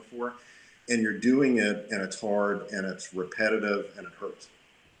haven't done before. And you're doing it and it's hard and it's repetitive and it hurts,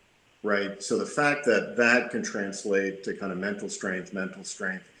 right? So the fact that that can translate to kind of mental strength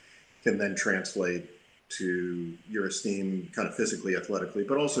can then translate to your esteem kind of physically, athletically,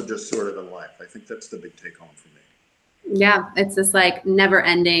 but also just sort of in life. I think that's the big take home for me. Yeah, it's this like never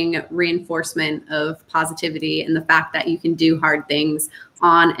ending reinforcement of positivity and the fact that you can do hard things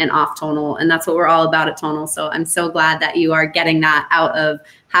on and off Tonal. And that's what we're all about at Tonal. So I'm so glad that you are getting that out of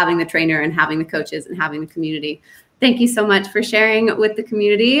having the trainer and having the coaches and having the community. Thank you so much for sharing with the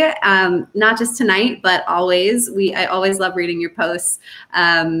community, not just tonight, but always. I always love reading your posts.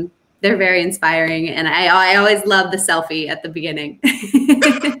 They're very inspiring. And I always love the selfie at the beginning.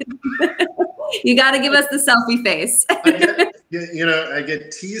 You got to give us the selfie face. I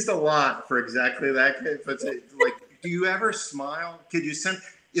get teased a lot for exactly that. But like, do you ever smile? Could you send?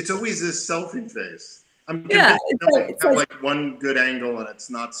 It's always this selfie face. I'm convinced it's like one good angle and it's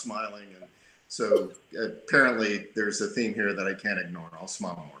not smiling. And so apparently there's a theme here that I can't ignore. I'll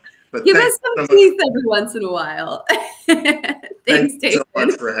smile more. But give us some teeth every once in a while. Thanks, David. So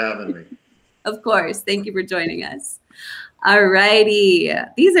much for having me. Of course. Thank you for joining us. All righty.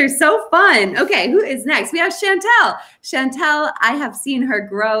 These are so fun. Okay, who is next? We have Chantel. Chantel, I have seen her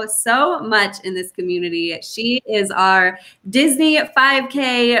grow so much in this community. She is our Disney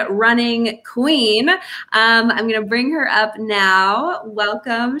 5K running queen. I'm going to bring her up now.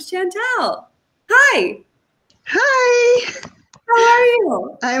 Welcome, Chantel. Hi. Hi. How are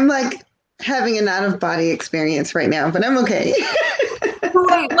you? I'm like having an out-of-body experience right now, but I'm okay.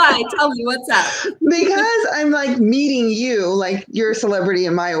 How Why? Tell me what's up. Because I'm like meeting you, like you're a celebrity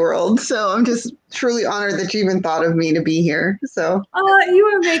in my world. So I'm just truly honored that you even thought of me to be here. So you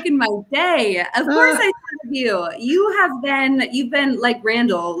are making my day. Of course I thought of you. You've been like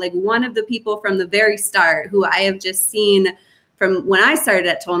Randall, like one of the people from the very start who I have just seen from when I started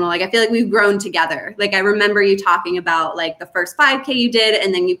at Tonal. Like, I feel like we've grown together. Like, I remember you talking about like the first 5K you did,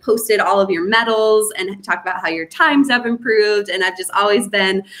 and then you posted all of your medals and talked about how your times have improved. And I've just always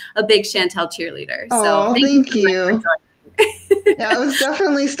been a big Chantel cheerleader. Oh, so thank you. Yeah, I was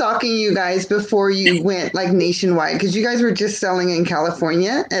definitely stalking you guys before you went like nationwide, because you guys were just selling in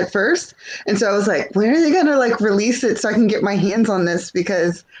California at first. And so I was like, when are they going to like release it so I can get my hands on this?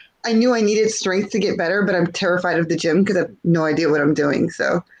 Because I knew I needed strength to get better, but I'm terrified of the gym because I have no idea what I'm doing.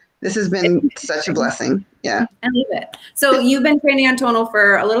 So this has been such a blessing. Yeah. I love it. So you've been training on Tonal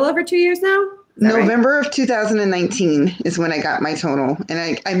for a little over 2 years now? November of 2019 is when I got my Tonal,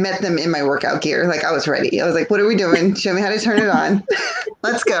 and I met them in my workout gear. Like, I was ready. I was like, what are we doing? Show me how to turn it on.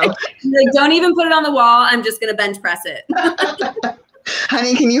 Let's go. Like, don't even put it on the wall. I'm just going to bench press it.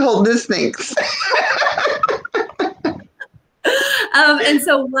 Honey, can you hold this? Thanks. And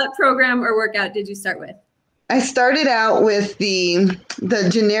so what program or workout did you start with? I started out with the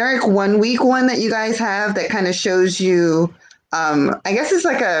generic 1 week one that you guys have that kind of shows you, I guess it's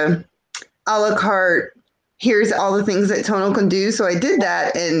like a la carte, here's all the things that Tonal can do. So I did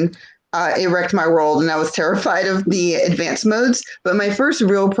that, and it wrecked my world, and I was terrified of the advanced modes. But my first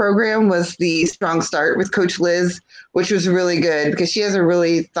real program was the Strong Start with Coach Liz, which was really good because she has a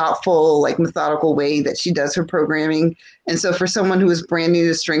really thoughtful, like methodical way that she does her programming. And so for someone who was brand new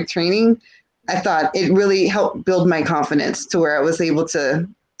to strength training, I thought it really helped build my confidence to where I was able to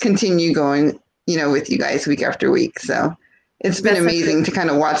continue going, with you guys week after week. So it's been amazing to kind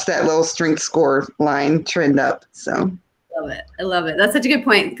of watch that little strength score line trend up. So I love it. That's such a good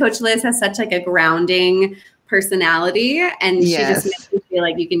point. Coach Liz has such like a grounding personality, and she just makes you feel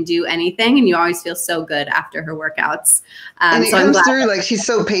like you can do anything, and you always feel so good after her workouts. And it comes through like she's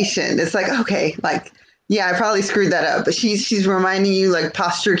so patient. It's like, okay, like, yeah, I probably screwed that up, but she's reminding you like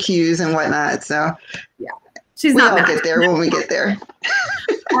posture cues and whatnot. So yeah, we'll get there when we get there.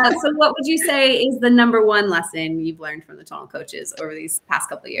 So what would you say is the number one lesson you've learned from the Tonal coaches over these past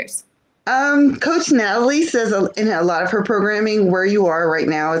couple of years? Coach Natalie says in a lot of her programming, where you are right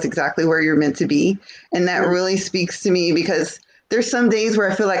now is exactly where you're meant to be. And that really speaks to me, because there's some days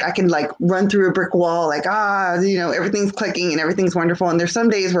where I feel like I can like run through a brick wall, like, everything's clicking and everything's wonderful. And there's some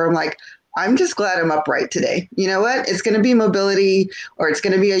days where I'm like, I'm just glad I'm upright today. You know what? It's going to be mobility, or it's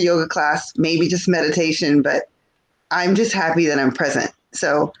going to be a yoga class, maybe just meditation, but I'm just happy that I'm present.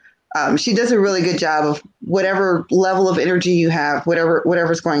 So she does a really good job of whatever level of energy you have,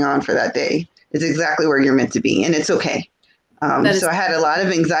 whatever's going on for that day is exactly where you're meant to be. And it's okay. So I had a lot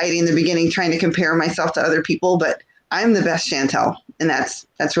of anxiety in the beginning trying to compare myself to other people, but I'm the best Chantel, and that's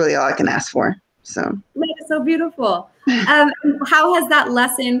really all I can ask for. So it's so beautiful. How has that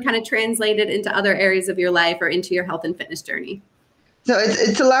lesson kind of translated into other areas of your life or into your health and fitness journey? So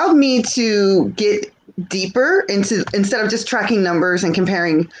it's allowed me to get deeper into, instead of just tracking numbers and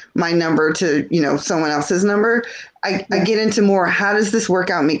comparing my number to, someone else's number, I get into more, how does this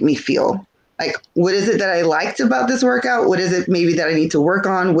workout make me feel? Like, what is it that I liked about this workout? What is it maybe that I need to work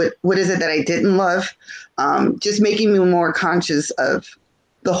on? What is it that I didn't love? Just making me more conscious of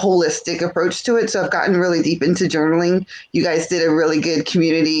the holistic approach to it. So I've gotten really deep into journaling. You guys did a really good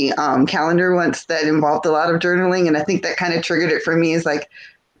community calendar once that involved a lot of journaling. And I think that kind of triggered it for me, is like,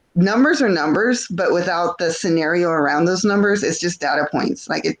 numbers are numbers, but without the scenario around those numbers, it's just data points.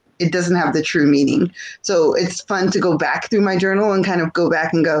 Like it doesn't have the true meaning. So it's fun to go back through my journal and kind of go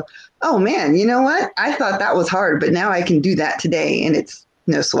back and go, oh man, you know what? I thought that was hard, but now I can do that today, and it's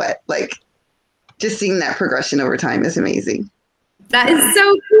no sweat. Like, just seeing that progression over time is amazing. That is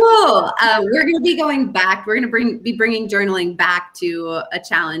so cool. We're going to be going back. We're going to be bringing journaling back to a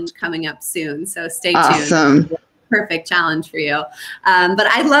challenge coming up soon. So stay tuned. Awesome. Perfect challenge for you. But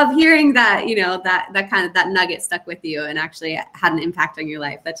I love hearing that, that nugget stuck with you and actually had an impact on your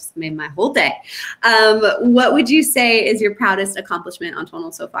life. That just made my whole day. What would you say is your proudest accomplishment on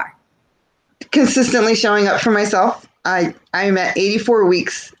Tonal so far? Consistently showing up for myself. I'm at 84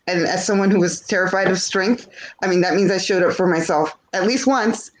 weeks, and as someone who was terrified of strength, that means I showed up for myself at least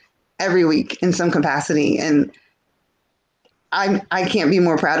once every week in some capacity. And I can't be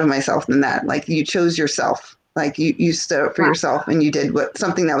more proud of myself than that. Like, you chose yourself. Like, you stood up for yourself, and you did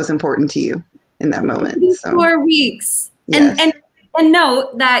something that was important to you in that moment. 4 weeks. Yes. And And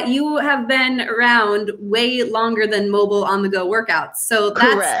note that you have been around way longer than mobile on the go workouts. So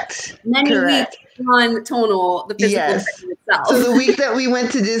that's Correct. many weeks on Tonal, the physical training itself. So the week that we went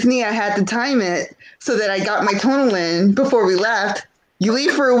to Disney, I had to time it so that I got my Tonal in before we left. You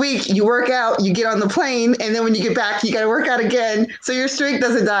leave for a week, you work out, you get on the plane, and then when you get back, you got to work out again so your streak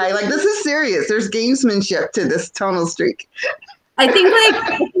doesn't die. Like, this is serious. There's gamesmanship to this Tonal streak. I think, like,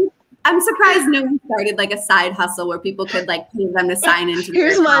 I'm surprised no one started like a side hustle where people could like pay them to sign into.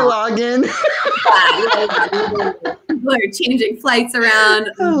 Here's my login. People are changing flights around.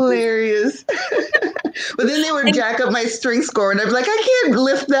 Hilarious. But then they would jack up my strength score, and I'd be like, I can't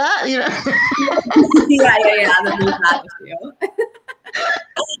lift that, you know. Yeah.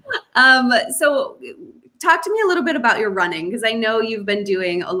 That so talk to me a little bit about your running, because I know you've been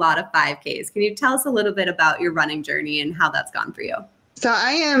doing a lot of 5Ks. Can you tell us a little bit about your running journey and how that's gone for you? So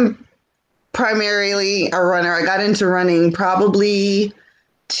I am primarily a runner. I got into running probably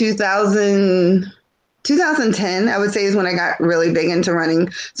 2010, I would say, is when I got really big into running.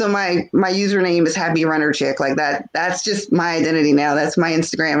 So my username is Happy Runner Chick. Like that's just my identity now. That's my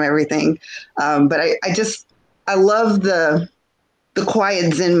Instagram, everything. But I love the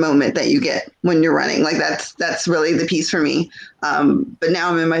quiet Zen moment that you get when you're running. Like that's really the piece for me. But now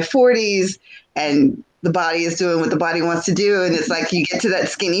I'm in my 40s and the body is doing what the body wants to do. And it's like, you get to that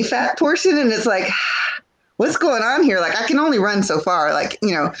skinny fat portion and it's like, what's going on here? Like, I can only run so far. Like,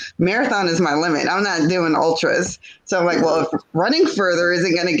 you know, marathon is my limit. I'm not doing ultras. So I'm like, well, if running further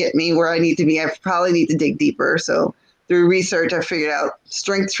isn't going to get me where I need to be, I probably need to dig deeper. So through research, I figured out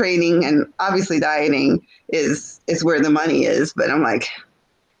strength training and obviously dieting is where the money is. But I'm like,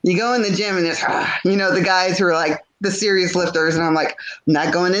 you go in the gym and there's, you know, the guys who are like the serious lifters. And I'm like, I'm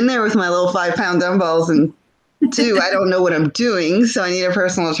not going in there with my little 5-pound dumbbells. And 2, I don't know what I'm doing. So I need a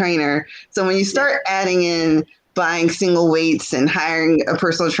personal trainer. So when you start adding in buying single weights and hiring a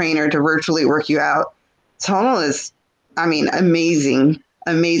personal trainer to virtually work you out, Tonal is, I mean, amazing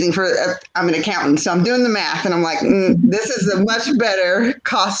for, I'm an accountant. So I'm doing the math and I'm like, this is a much better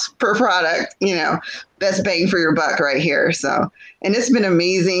cost per product, you know, best bang for your buck right here. So, and it's been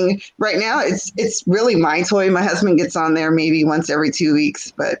amazing. Right now, it's really my toy. My husband gets on there maybe once every 2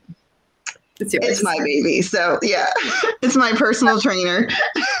 weeks, but it's my baby. So yeah, it's my personal trainer.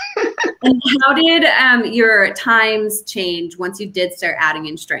 And how did your times change once you did start adding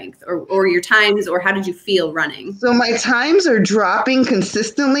in strength, or your times, or how did you feel running? So my times are dropping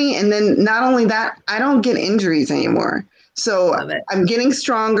consistently. And then not only that, I don't get injuries anymore. So I'm getting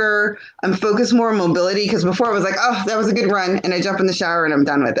stronger. I'm focused more on mobility, because before I was like, oh, that was a good run. And I jump in the shower and I'm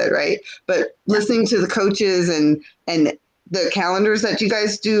done with it. Right. But listening to the coaches and the calendars that you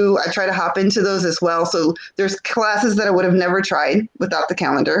guys do, I try to hop into those as well. So there's classes that I would have never tried without the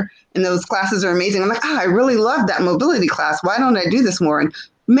calendar. And those classes are amazing. I'm like, I really love that mobility class. Why don't I do this more? And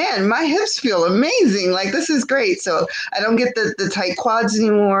man, my hips feel amazing. Like, this is great. So I don't get the tight quads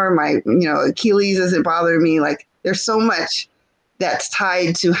anymore. My, you know, Achilles doesn't bother me. Like, there's so much that's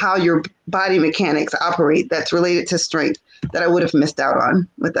tied to how your body mechanics operate that's related to strength that I would have missed out on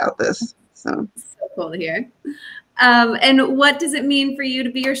without this. So cool to hear. And what does it mean for you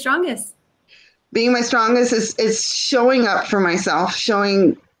to be your strongest? Being my strongest is showing up for myself,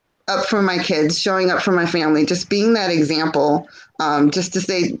 showing up for my kids, showing up for my family, just being that example, just to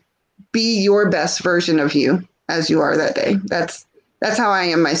say, be your best version of you as you are that day. That's how I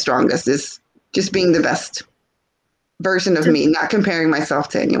am my strongest, is just being the best version of me, not comparing myself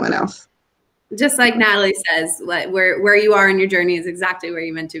to anyone else. Just like Natalie says, where you are in your journey is exactly where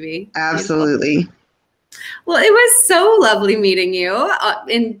you're meant to be. Absolutely. Beautiful. Well, it was so lovely meeting you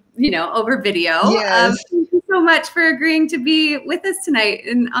over video. Yes. Thank you so much for agreeing to be with us tonight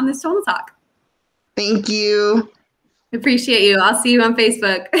on this Tonal Talk. Thank you. Appreciate you. I'll see you on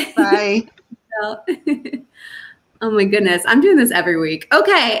Facebook. Bye. Oh my goodness. I'm doing this every week.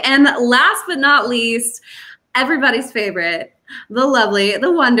 Okay. And last but not least, everybody's favorite, the lovely,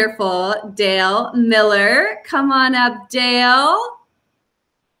 the wonderful Dale Miller. Come on up, Dale.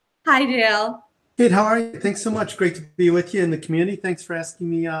 Hi, Dale. Kate, how are you? Thanks so much. Great to be with you in the community. Thanks for asking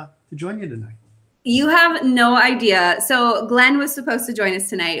me to join you tonight. You have no idea. So Glenn was supposed to join us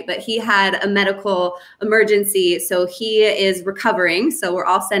tonight, but he had a medical emergency. So he is recovering. So we're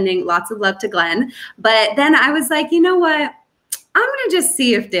all sending lots of love to Glenn. But then I was like, you know what? I'm going to just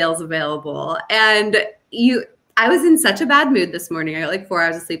see if Dale's available. And I was in such a bad mood this morning. I got like 4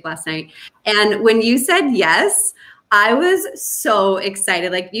 hours of sleep last night. And when you said yes, I was so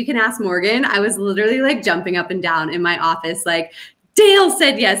excited. Like, you can ask Morgan. I was literally like jumping up and down in my office, like, Dale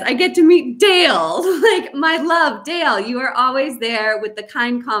said yes. I get to meet Dale. Like, my love, Dale. You are always there with the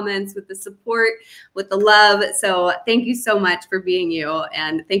kind comments, with the support, with the love. So thank you so much for being you.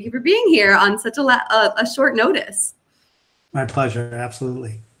 And thank you for being here on such a short notice. My pleasure.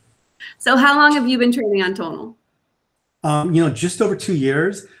 Absolutely. So how long have you been training on tonal? Just over 2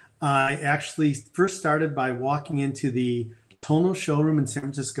 years. I actually first started by walking into the tonal showroom in San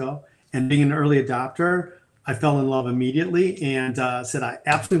Francisco and being an early adopter. I fell in love immediately and said, I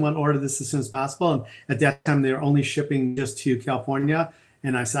absolutely want to order this as soon as possible. And at that time, they were only shipping just to California.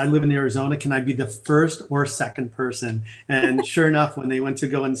 And I said, I live in Arizona. Can I be the first or second person? And sure enough, when they went to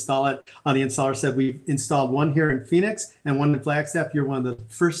go install it, the installer said, we installed one here in Phoenix and one in Flagstaff. You're one of the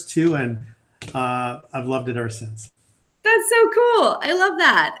first two. And I've loved it ever since. That's so cool. I love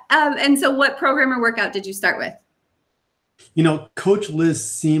that. And so what program or workout did you start with? Coach Liz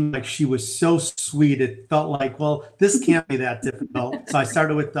seemed like she was so sweet. It felt like, well, this can't be that difficult. So I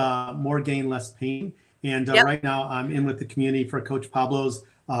started with more gain, less pain. And right now I'm in with the community for Coach Pablo's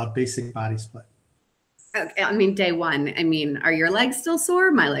basic body split. Okay, I mean, day one. I mean, are your legs still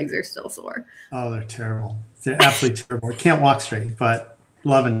sore? My legs are still sore. Oh, they're terrible. They're absolutely terrible. I can't walk straight, but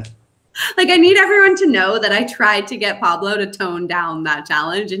loving it. Like, I need everyone to know that I tried to get Pablo to tone down that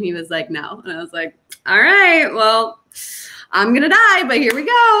challenge, and he was like, no. And I was like, all right, well, I'm going to die, but here we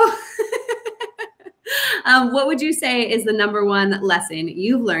go. What would you say is the #1 lesson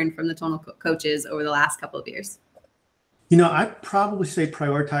you've learned from the tonal coaches over the last couple of years? I'd probably say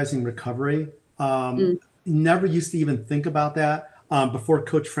prioritizing recovery. Never used to even think about that before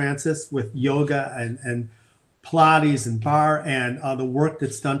Coach Francis with yoga and Pilates and bar and the work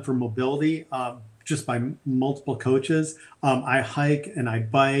that's done for mobility just by multiple coaches. I hike and I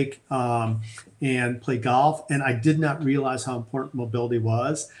bike and play golf. And I did not realize how important mobility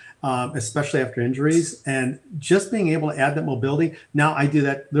was, especially after injuries. And just being able to add that mobility, now I do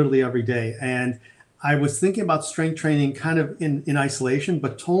that literally every day. And I was thinking about strength training kind of in isolation,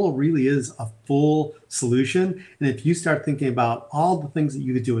 but tonal really is a full solution. And if you start thinking about all the things that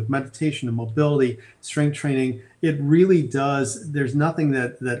you could do with meditation and mobility, strength training, it really does. There's nothing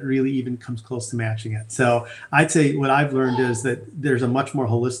that really even comes close to matching it. So I'd say what I've learned is that there's a much more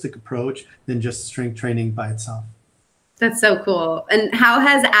holistic approach than just strength training by itself. That's so cool. And how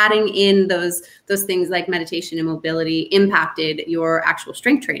has adding in those things like meditation and mobility impacted your actual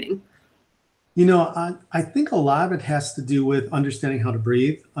strength training? I think a lot of it has to do with understanding how to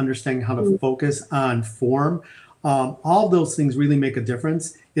breathe, understanding how to focus on form. All those things really make a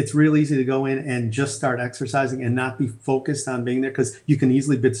difference. It's real easy to go in and just start exercising and not be focused on being there because you can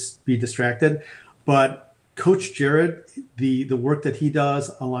easily be distracted. But Coach Jared, the work that he does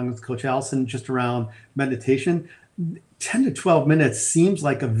along with Coach Allison just around meditation, 10 to 12 minutes seems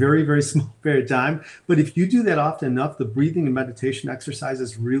like a very, very small period of time. But if you do that often enough, the breathing and meditation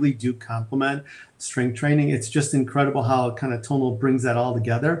exercises really do complement strength training. It's just incredible how kind of tonal brings that all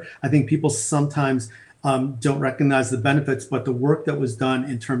together. I think people sometimes don't recognize the benefits, but the work that was done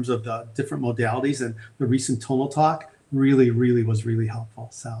in terms of the different modalities and the recent Tonal Talk really, really was really helpful.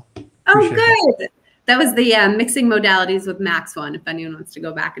 So, oh, good. That was the mixing modalities with Max one, if anyone wants to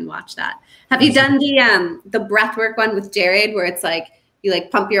go back and watch that. Have you done the breathwork one with Jared where it's like you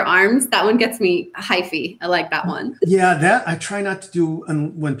like pump your arms? That one gets me hyphy. I like that one. Yeah, that I try not to do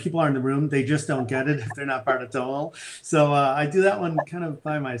when people are in the room. They just don't get it if they're not part of tonal. So I do that one kind of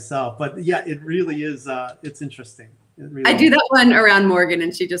by myself. But yeah, it really is. It's interesting. I do that one around Morgan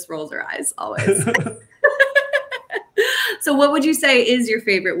and she just rolls her eyes always. So what would you say is your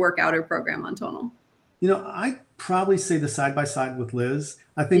favorite workout or program on tonal? I'd probably say the side-by-side with Liz.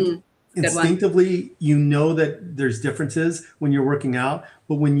 I think instinctively, that there's differences when you're working out,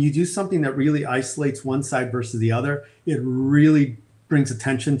 but when you do something that really isolates one side versus the other, it really brings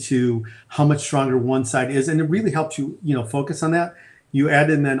attention to how much stronger one side is. And it really helps you, focus on that. You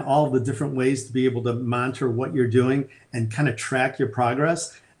add in then all the different ways to be able to monitor what you're doing and kind of track your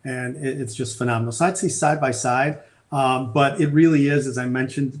progress. And it's just phenomenal. So I'd say side-by-side. But it really is, as I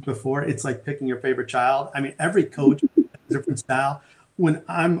mentioned before, it's like picking your favorite child. I mean, every coach has a different style. When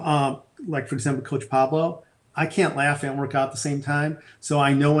I'm like, for example, Coach Pablo, I can't laugh and work out at the same time. So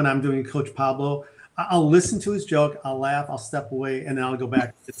I know when I'm doing Coach Pablo, I'll listen to his joke, I'll laugh, I'll step away, and then I'll go back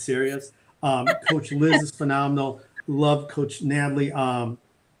to get serious. Coach Liz is phenomenal. Love Coach Natalie.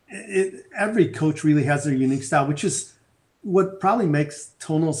 Every coach really has their unique style, which is what probably makes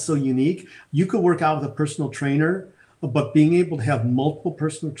tonal so unique. You could work out with a personal trainer, but being able to have multiple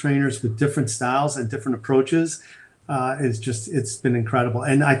personal trainers with different styles and different approaches it's been incredible.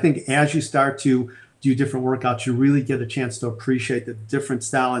 And I think as you start to do different workouts, you really get a chance to appreciate the different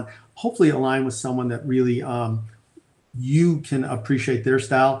style and hopefully align with someone that really you can appreciate their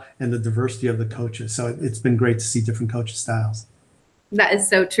style and the diversity of the coaches. So it's been great to see different coach styles. That is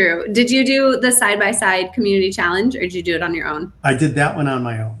so true. Did you do the side-by-side community challenge, or did you do it on your own? I did that one on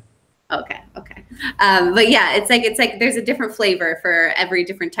my own. Okay. But yeah, it's like there's a different flavor for every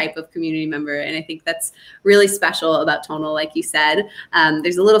different type of community member. And I think that's really special about Tonal, like you said.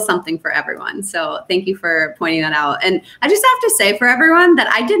 There's a little something for everyone. So thank you for pointing that out. And I just have to say for everyone that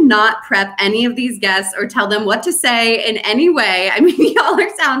I did not prep any of these guests or tell them what to say in any way. I mean, y'all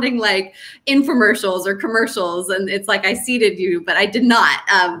are sounding like infomercials or commercials, and it's like I seated you, but I did not.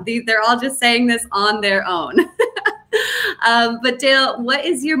 They're all just saying this on their own. But Dale, what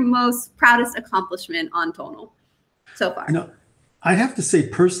is your most proudest accomplishment on Tonal so far? I have to say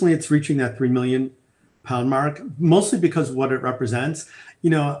personally, it's reaching that 3 million pound mark, mostly because of what it represents.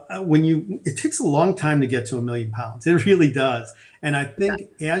 It takes a long time to get to 1 million pounds. It really does. And I think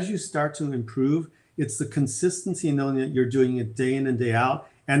as you start to improve, it's the consistency and knowing that you're doing it day in and day out,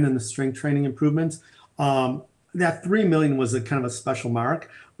 and then the strength training improvements. That 3 million was a kind of a special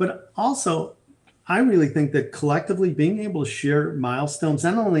mark, but also I really think that collectively being able to share milestones,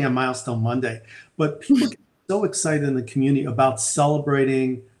 not only on Milestone Monday, but people get so excited in the community about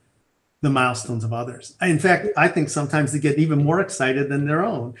celebrating the milestones of others. In fact, I think sometimes they get even more excited than their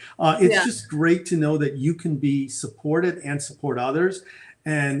own. It's just great to know that you can be supported and support others.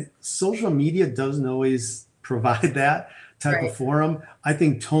 And social media doesn't always provide that type of forum. I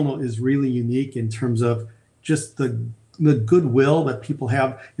think Tonal is really unique in terms of just the goodwill that people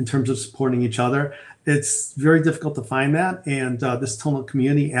have in terms of supporting each other. It's very difficult to find that. And this Tonal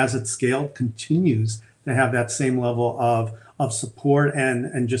community, as it's scaled, continues to have that same level of support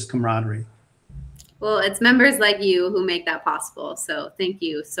and just camaraderie. Well, it's members like you who make that possible. So thank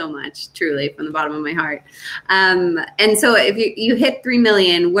you so much, truly, from the bottom of my heart. And so if you hit 3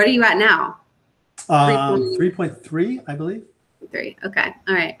 million, what are you at now? 3.3, I believe. 3. Okay.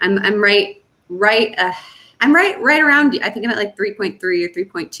 All right. I'm right around you. I think I'm at like 3.3 or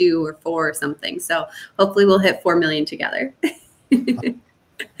 3.2 or 4 or something. So hopefully we'll hit 4 million together.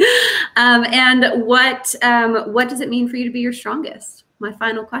 And what does it mean for you to be your strongest? My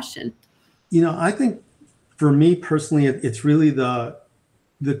final question. I think for me personally, it's really the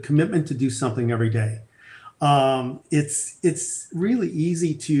commitment to do something every day. It's really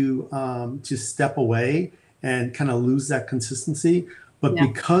easy to step away and kind of lose that consistency. But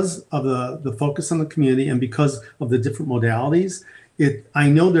because of the focus on the community and because of the different modalities, I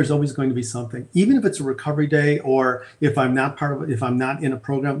know there's always going to be something, even if it's a recovery day, or if I'm not part of it, if I'm not in a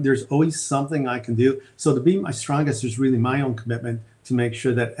program, there's always something I can do. So to be my strongest is really my own commitment to make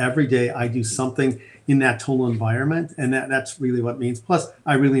sure that every day I do something in that Tonal environment. And that's really what it means. Plus,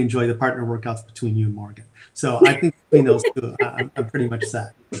 I really enjoy the partner workouts between you and Morgan. So I think between those two, I'm pretty much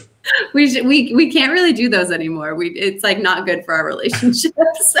set. We can't really do those anymore. It's like not good for our relationship.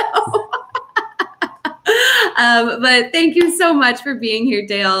 So, but thank you so much for being here,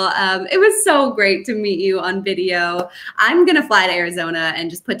 Dale. It was so great to meet you on video. I'm gonna fly to Arizona and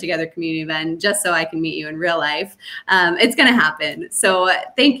just put together a community event just so I can meet you in real life. It's gonna happen. So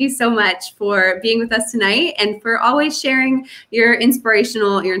thank you so much for being with us tonight and for always sharing your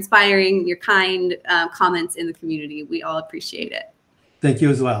inspirational, your inspiring, your kind comments in the community. We all appreciate it. Thank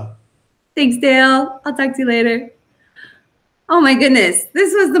you as well. Thanks, Dale. I'll talk to you later. Oh my goodness,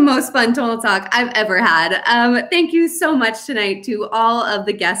 this was the most fun Tonal Talk I've ever had. Thank you so much tonight to all of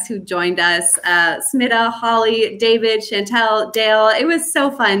the guests who joined us. Smita, Holly, David, Chantel, Dale. It was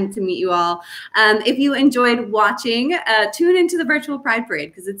so fun to meet you all. If you enjoyed watching, tune into the virtual Pride Parade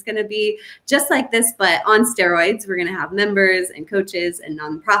because it's going to be just like this, but on steroids. We're going to have members and coaches and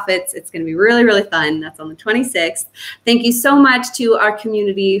nonprofits. It's going to be really, really fun. That's on the 26th. Thank you so much to our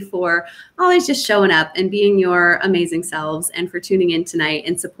community for always just showing up and being your amazing selves, and for tuning in tonight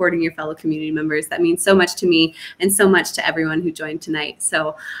and supporting your fellow community members. That means so much to me and so much to everyone who joined tonight.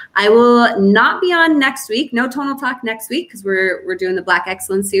 So I will not be on next week. No Tonal Talk next week because we're doing the Black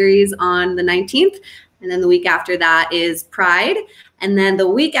Excellence series on the 19th. And then the week after that is Pride. And then the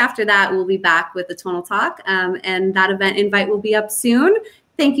week after that, we'll be back with the Tonal Talk. And that event invite will be up soon.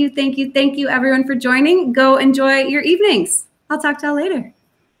 Thank you, everyone, for joining. Go enjoy your evenings. I'll talk to y'all later.